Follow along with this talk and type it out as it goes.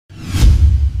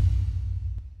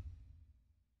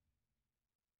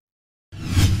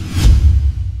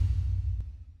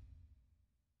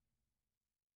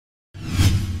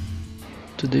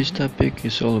Today's topic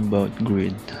is all about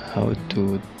grid, how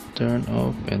to turn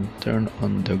off and turn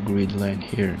on the grid line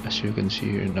here. As you can see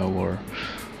here in our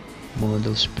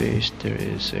model space, there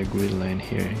is a grid line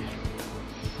here.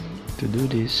 To do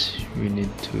this, we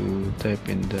need to type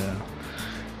in the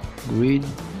grid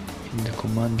in the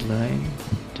command line.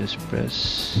 Just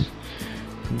press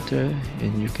enter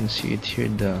and you can see it here,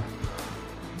 the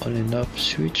on and off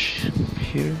switch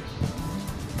here.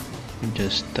 You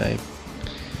just type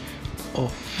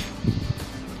off,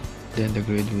 then the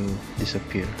grid will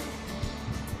disappear.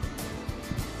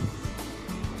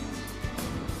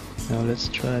 Now let's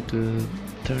try to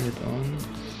turn it on.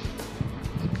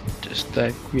 Just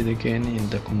type grid again in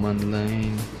the command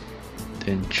line,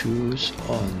 then choose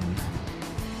on.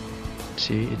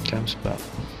 See, it comes back.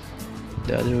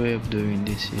 The other way of doing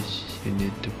this is you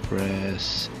need to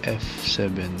press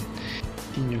F7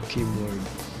 in your keyboard,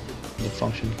 the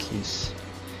function keys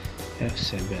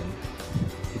F7.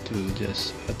 It will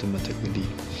just automatically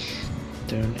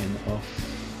turn and off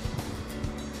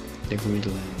the grid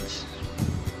lines.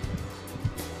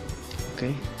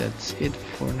 Okay, that's it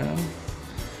for now.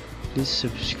 Please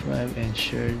subscribe and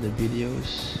share the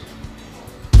videos.